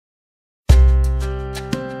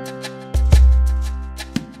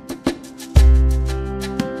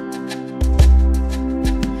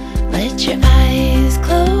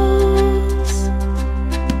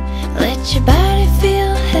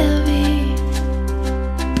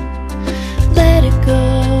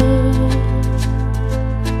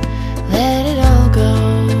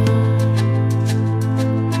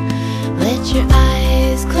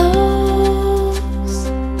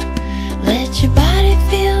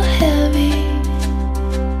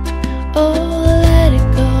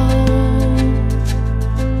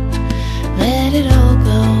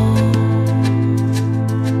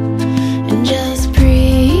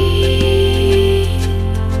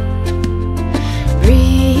Breathe,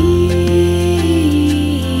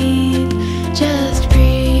 just breathe,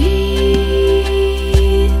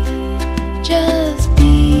 just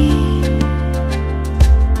be,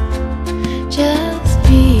 just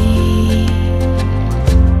be,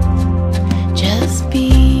 just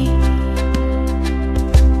be.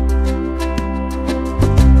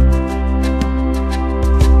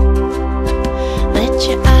 Let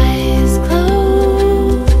your eyes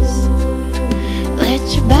close, let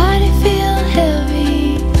your body feel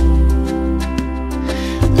heavy,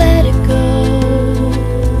 let it go,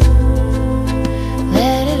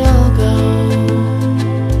 let it all go.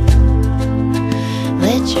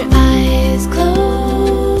 Let your eyes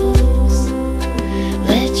close,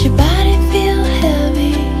 let your body feel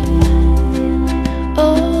heavy,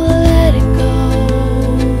 oh, let it go,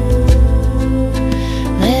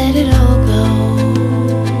 let it all go.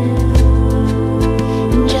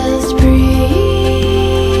 Just breathe,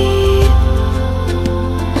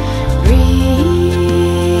 breathe,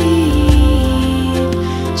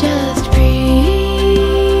 just breathe,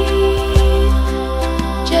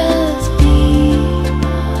 just be,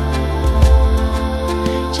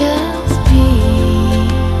 just be,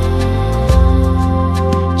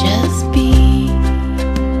 just be.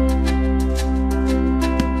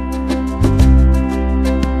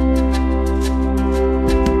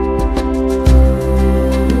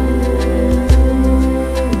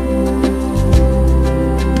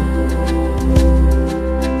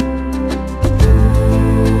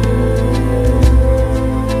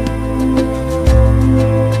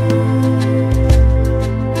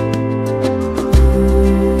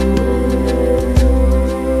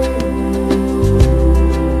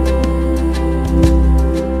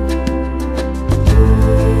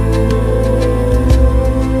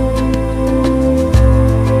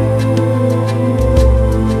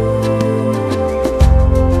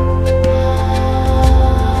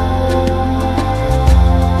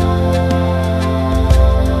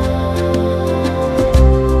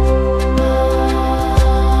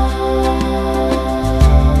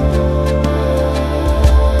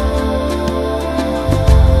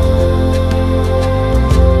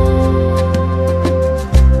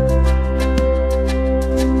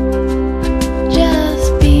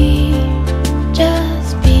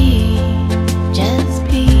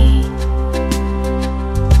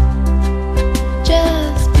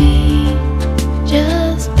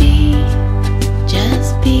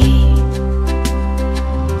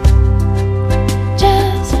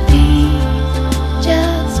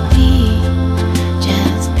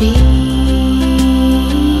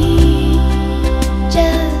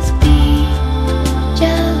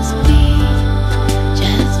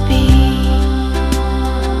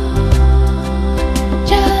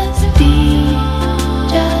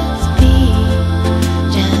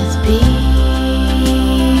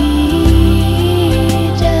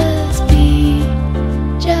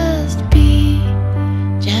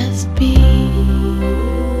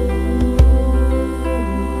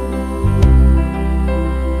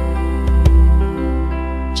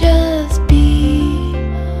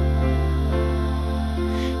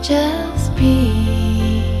 Just be.